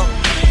metal.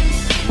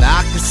 Now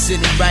I can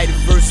sit and write a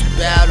verse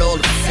about all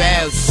the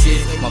foul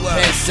shit. My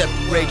pen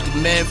separate the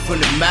man from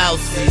the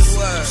mouses.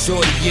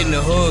 Shorty in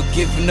the hood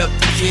giving up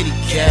the kitty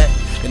cat.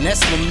 And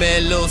that's my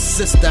man, little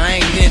sister, I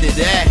ain't into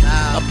that.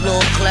 I blow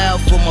a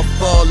cloud for my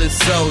fallen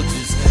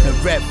soldiers and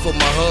rap for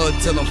my hood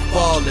till I'm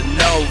falling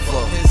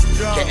over.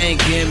 The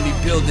anger in me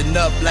building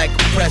up like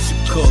a pressure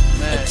cook.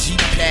 A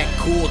G-Pack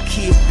cool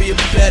kid be a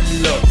better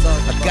look.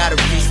 I gotta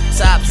reach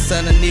the top,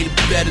 son, I need a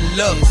better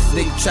look.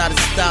 Nigga try to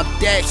stop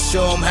that,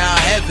 show him how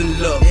heaven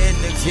look.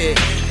 Yeah,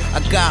 I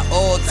got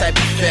all type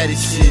of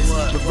fetishes,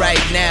 but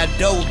right now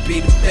dough would be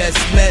the best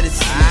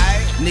medicine.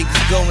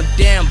 Niggas going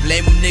down,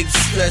 blame them niggas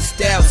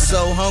stressed out.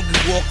 So hungry,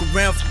 walk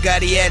around,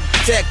 forgot he had the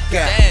tech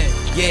out.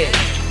 Yeah,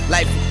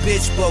 life a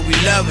bitch, but we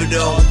love it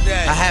though.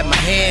 I had my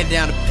hand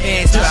down the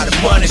pants, try to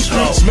money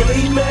grow.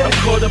 I'm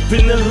caught up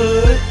in the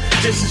hood.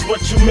 This is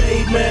what you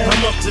made, man.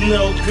 I'm up to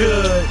no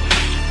good.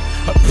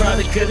 A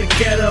product of the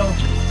ghetto.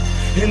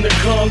 In the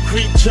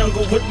concrete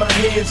jungle with my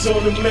hands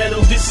on the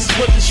metal. This is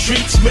what the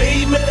streets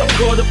made, man. I'm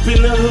caught up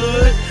in the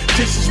hood.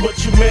 This is what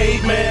you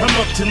made, man. I'm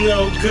up to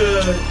no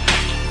good.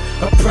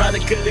 A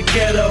product of the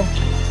ghetto.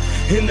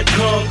 In the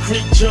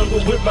concrete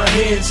jungle with my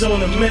hands on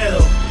the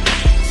metal.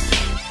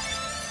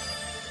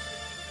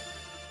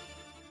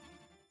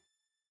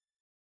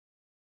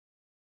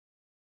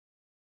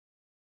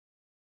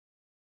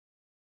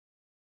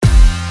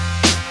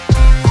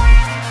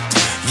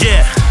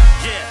 Yeah.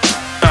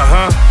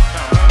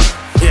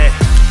 Yeah.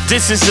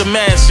 This is a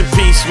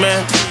masterpiece,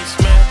 man.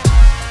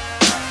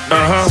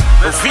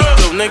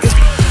 Vito, nigga.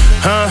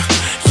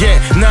 Yeah,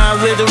 now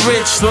I live a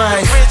rich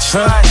life.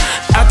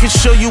 I can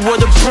show you what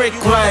a brick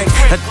like.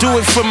 I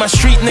do it for my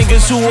street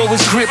niggas who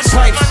always grip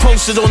pipes.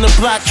 Posted on the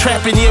block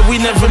trapping, yeah, we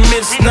never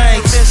miss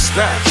nights.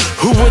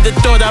 Who would've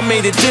thought I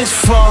made it this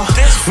far?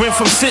 Went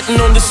from sitting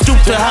on the stoop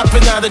to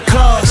hopping out of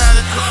cars.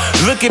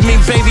 Look at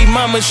me, baby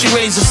mama, she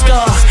raised a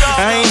star.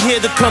 I ain't here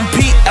to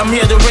compete, I'm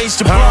here to raise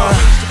the bar.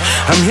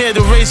 I'm here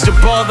to raise the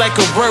bar like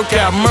a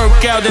workout.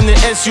 Murk out in the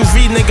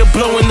SUV, nigga,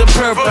 blowing the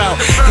perp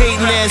out.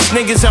 Hating ass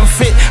niggas, I'm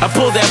fit, I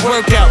pull that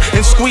workout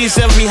and squeeze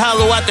every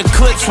hollow out the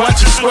clips,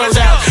 watch it squirt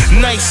out.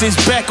 Nyce is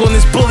back on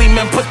this bully,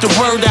 man, put the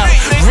word out.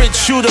 Rich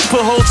shooter,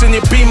 put holes in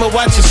your beamer,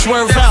 watch it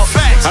swerve out.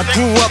 I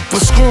grew up a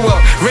screw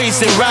up,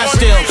 raised in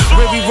Rochdale,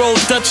 where we roll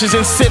Dutches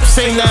and sip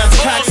St. Nines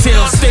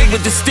cocktails. Stay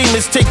with the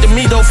steamers, take the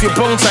meat off your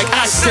bones like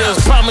oxtails.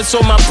 Promise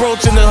on my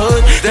bros in the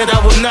hood that I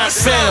will not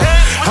fail.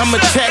 I'ma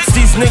tax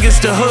these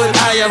niggas, the hood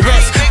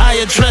IRS. I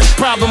address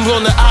problems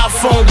on the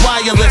iPhone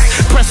wireless.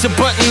 Press a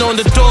button on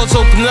the doors,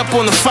 open up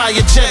on the fire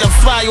jet. I'm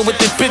flyer with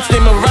this bitch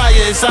named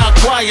Mariah, it's our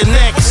choir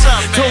next.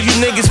 Told you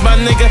niggas, my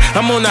nigga,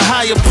 I'm on a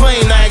higher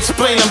plane. I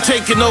explain I'm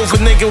taking over,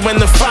 nigga, when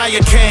the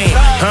fire came.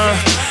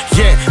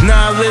 Yeah,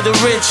 now I live a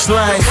rich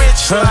life.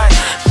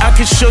 I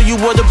can show you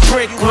what a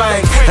brick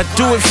like. I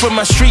do it for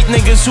my street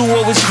niggas who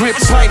always grip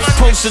pipes.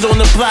 Posted on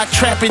the block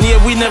trapping,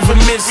 yeah, we never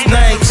miss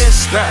nights.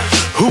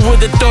 Who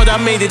would've thought I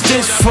made it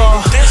this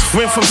far?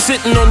 Went from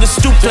sitting on the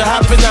stoop to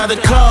hopping out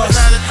of cars.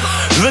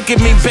 Look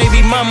at me,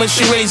 baby mama,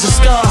 she raised a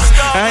star.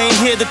 I ain't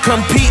here to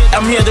compete,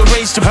 I'm here to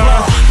raise the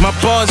bar. My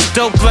bars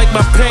dope like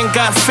my pen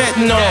got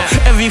fentanyl.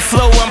 Every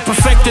flow I'm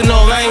perfecting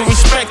all, I ain't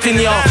respecting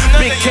y'all.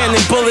 Big cannon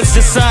bullets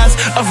the size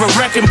of a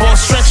wrecking ball,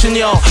 stretching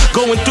y'all.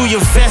 Going through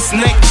your vest,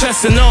 neck,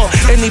 chest and all.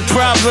 Any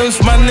problems,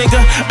 my nigga,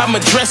 I'm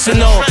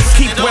addressing all.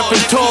 Keep weapon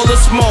tall or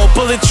small,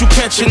 bullets you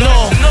catching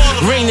all.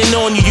 Raining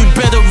on you, you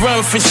better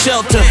run for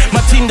shelter.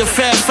 My team the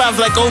Fab Five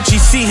like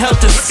OGC,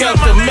 helter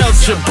skelter. Melt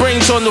your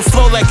brains on the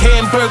floor like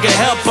hamburger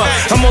helper.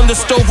 I'm on the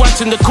stove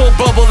watching the cold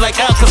bubble like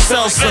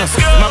Alka-Seltzer.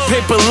 My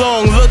paper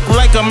long, look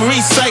like I'm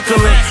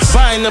recycling.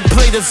 Buying a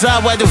plate of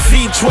Zawa, the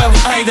V12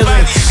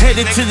 idling.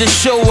 Headed to the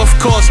show, of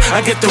course,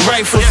 I get the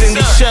rifles and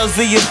these shells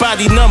leave your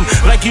body numb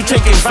like you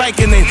taking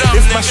Vicodin.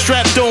 If my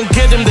strap don't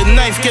get him, the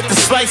knife get the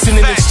slicing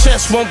in his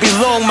chest. Won't be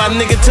long, my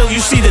nigga, till you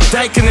see the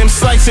dike in him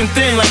slicing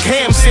thin like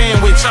ham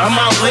sandwich. I'm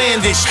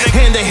outlandish,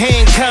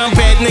 hand-to-hand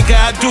combat, nigga,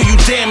 I do you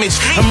damage.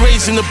 I'm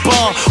raising the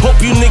bar, hope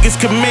you niggas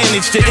can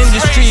manage. The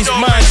industry's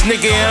mine,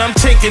 nigga, and I'm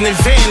taking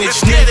advantage,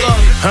 nigga.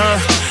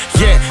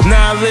 Yeah,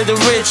 now I live a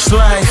rich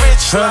life.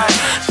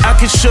 I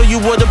can show you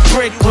what a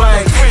brick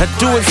like. I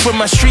do it for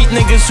my street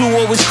niggas who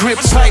always grip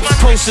pipes.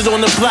 Posted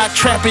on the block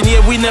trapping,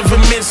 yeah, we never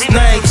miss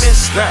nights.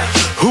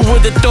 Who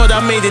would've thought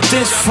I made it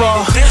this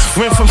far?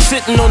 Went from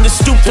sitting on the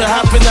stoop to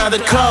hopping out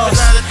of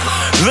cars.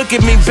 Look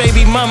at me,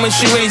 baby mama,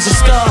 she raised a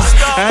star.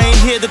 I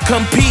ain't here to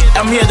compete,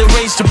 I'm here to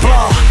raise the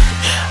bar.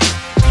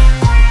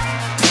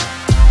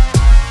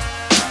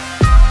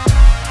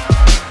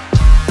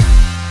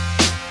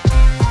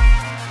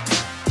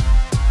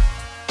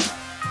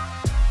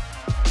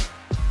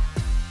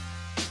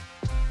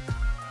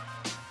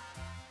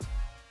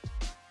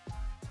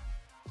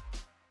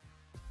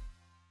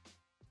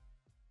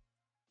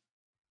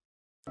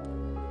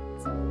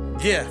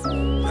 Yeah.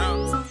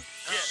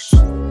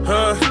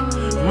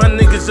 My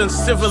niggas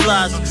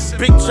uncivilized.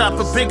 Big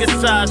chopper, bigger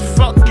size.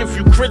 Fuck if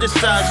you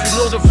criticize, you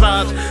know the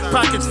vibes.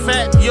 Pockets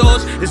fat,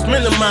 yours is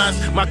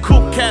minimized. My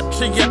coupe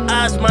capture your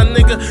eyes, my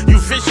nigga. You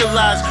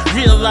visualize,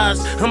 realize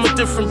I'm a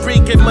different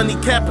breed, get money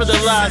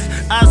capitalized.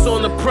 Eyes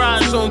on the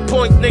prize, on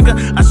point, nigga.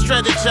 I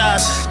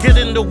strategize. Get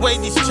in the way,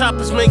 these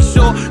choppers make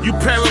sure you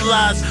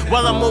paralyzed.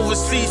 While I'm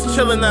overseas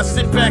chilling, I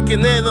sit back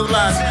and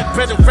analyze.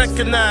 Better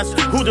recognize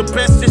who the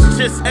best is,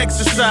 just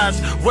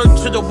exercise. Work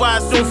to the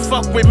wise, don't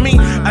fuck with me.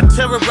 I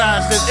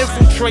terrorize and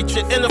infiltrate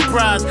your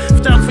enterprise.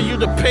 It's time for you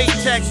to pay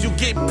tax, you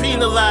get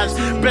penalized.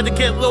 Better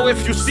get low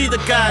if you see the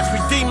guys we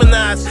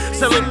demonize.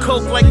 Selling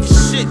coke like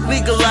shit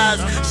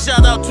legalized.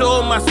 Shout out to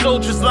all my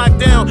soldiers locked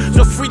down,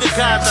 so free the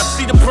guys. I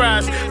see the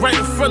prize right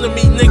in front of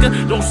me,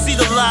 nigga. Don't see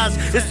the lies.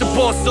 It's the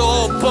boss of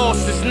all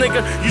bosses,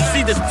 nigga. You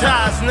see the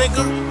ties,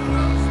 nigga.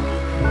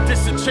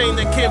 This a chain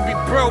that can't be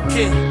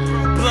broken.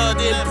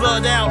 Blood in,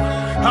 blood out.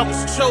 I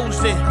was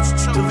chosen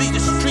to lead the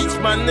streets,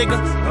 my nigga.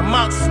 I'm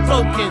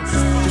outspoken.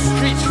 The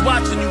streets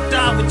watching you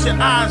die with your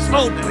eyes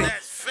open.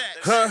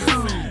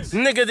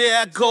 Nigga,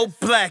 there I go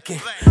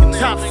blacking.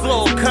 Top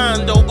floor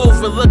condo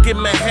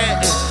overlooking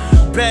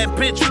Manhattan. Bad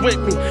bitch with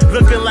me,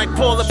 looking like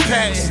Paula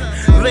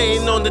Patton.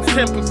 Laying on the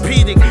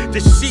Tempur-Pedic, the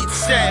sheets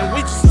satin.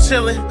 We just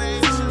chillin'.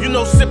 You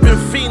know, sipping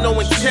Fino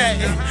and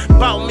chatting.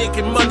 About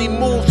making money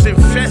moves,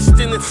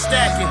 investing and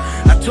stacking.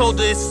 I told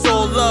her it's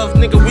all love,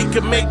 nigga, we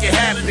can make it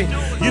happen.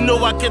 You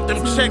know I get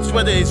them checks,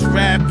 whether it's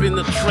rapping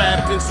or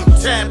trapping, so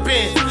tap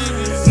in.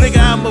 Nigga,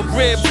 I'm a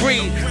rare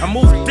breed, I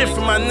move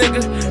different, my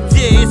nigga.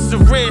 Yeah, it's a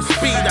rare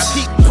speed. I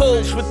keep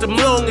poles with them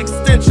long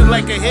extension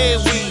like a hair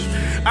weave.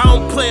 I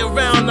don't play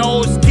around, I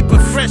always keep a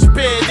fresh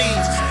pair of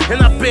these.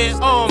 And I bear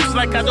arms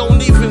like I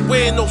don't even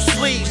wear no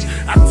sleeves.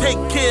 I take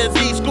care of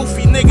these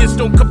goofy niggas,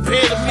 don't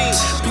compare to me,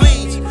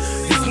 please.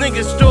 These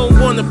niggas don't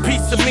want a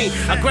piece of me.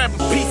 I grab a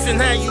piece and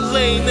have you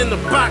laying in the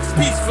box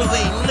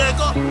peacefully,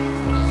 nigga.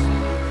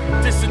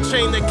 This a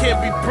chain that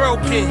can't be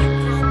broken.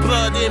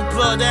 Blood in,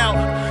 blood out.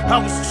 I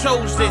was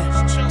chosen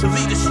to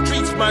lead the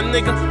streets, my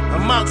nigga.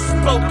 I'm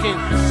outspoken.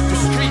 The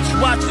streets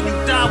watching you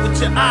die with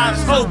your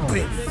eyes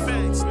open.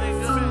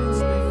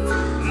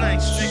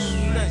 Nice,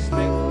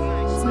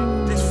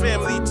 nigga. This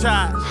family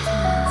tied.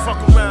 Fuck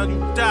around, you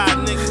die,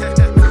 nigga.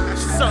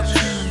 Such.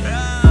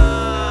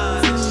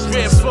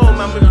 Red form,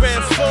 I'm in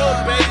red form,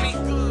 baby.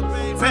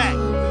 Back.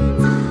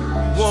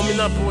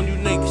 up on you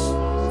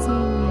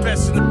niggas.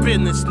 Best in the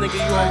business, nigga,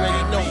 you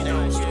already know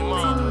that.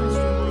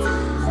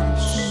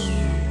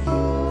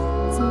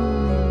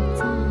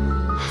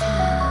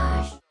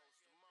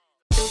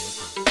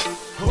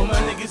 All my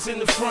niggas in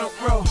the front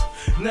row.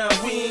 Now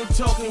we ain't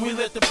talking, we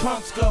let the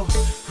pumps go.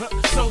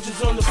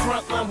 Soldiers on the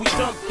front line, we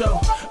dump though.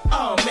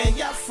 Oh man,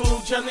 y'all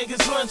fooled, y'all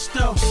niggas lunch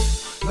though.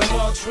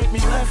 Lamar trick me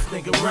left,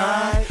 nigga,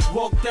 right.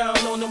 Walk down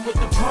on them with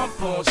the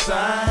pump on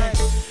side.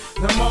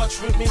 Lamar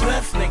trick me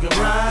left, nigga,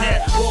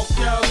 right. Walk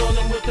down on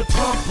them with the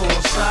pump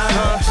on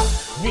side.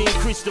 We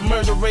increase the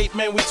murder rate,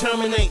 man, we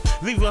terminate.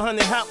 Leave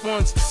 100 hot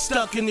ones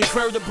stuck in the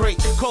vertebrae.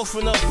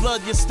 Coughing up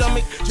blood, your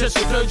stomach just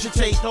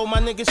regurgitate. All my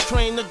niggas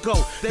trained to go,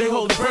 they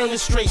hold the burner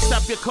straight.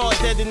 Stop your car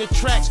dead in the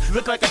tracks,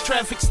 look like a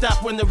traffic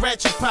stop when the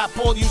ratchet pop.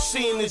 All you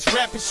seen is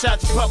rapid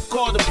shots. Pup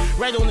caught him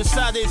right on the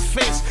side of his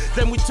face.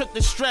 Then we took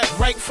the strap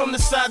right from the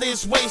side of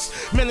his waist.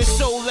 Man, his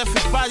soul left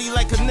his body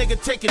like a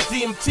nigga taking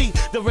DMT.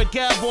 The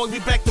regale boy, we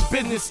back to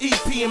business,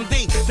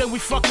 EPMD. Then we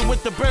fucking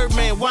with the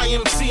Birdman,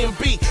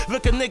 YMCMB.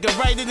 Look a nigga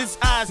right in his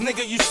eyes,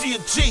 nigga, you see a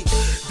G.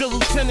 The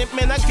lieutenant,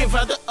 man, I give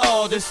out the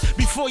orders.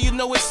 Before you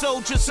know it,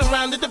 soldiers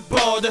surrounded the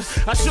border.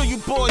 I show you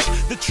boys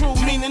the true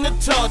meaning of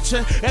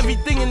torture.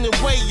 Everything in the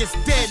way is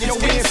dead,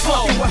 it's getting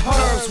fucking with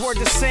herbs. Word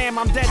to Sam,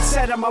 I'm dead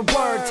set on my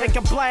word. Take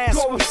a blast,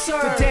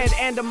 the dead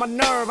end of my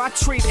nerve. I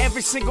treat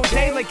every single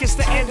day like it's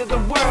the end of the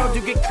world.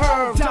 You get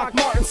curved, Doc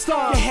Martin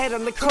style, your head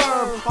on the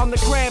curve. On the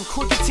gram,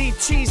 crooked teeth,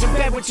 cheese in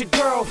bed with your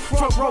girl.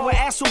 Front row of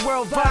ass with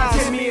world vibes.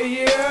 Give me a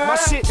year. My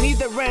shit need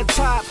the red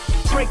top,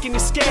 breaking the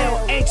scale.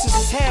 Anxious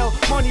as hell,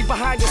 money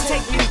behind us,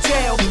 take me to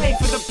jail. Pay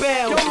for the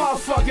bail, yo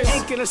motherfuckers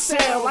ain't gonna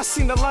sell. I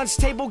seen the lunch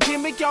table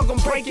gimmick, y'all gon'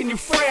 break and you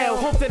frail.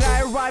 Hope that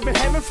I arrive in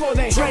heaven before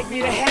they drag me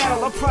to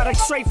hell. A product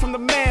straight from the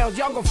mail,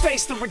 y'all gon'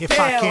 face the regale. If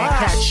I can't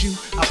catch you,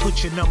 I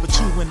put your number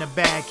 2 in the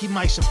bag. He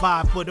might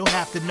survive, but he'll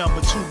have the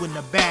number 2 in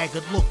the bag.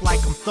 It look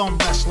like I'm thumb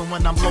wrestling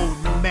when I'm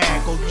loading the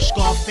mag. Oh, you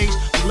Scarface,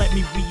 let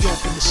me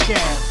reopen the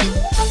scab.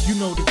 You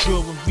know the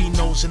drill when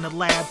Reno's in the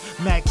lab.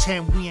 Mag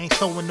 10, we ain't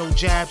throwing no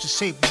jabs. It's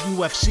safe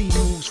UFC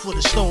moves for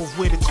the stove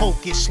where the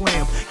coke gets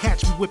slammed.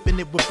 Catch me whipping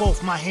it with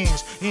both my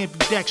hands.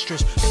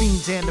 Ambidextrous,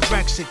 fiends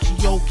anorexic.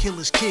 Yo, kill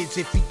his kids.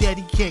 If he dead,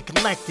 he can't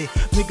collect it.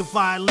 Nigga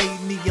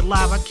violating me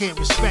alive, I can't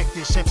respect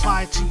it. Set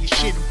fire to your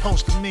shit and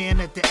post a man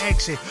at the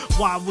exit.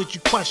 Why would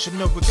you question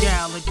the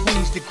regale? And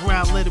Queens the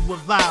ground littered with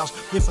vows.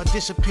 If I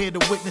disappear, the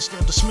witness,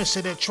 they'll dismiss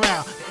it at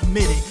trial.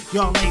 Admit it,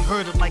 y'all ain't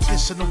heard it like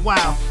this in a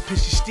while.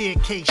 Pissy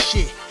staircase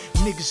shit,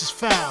 niggas is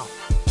foul.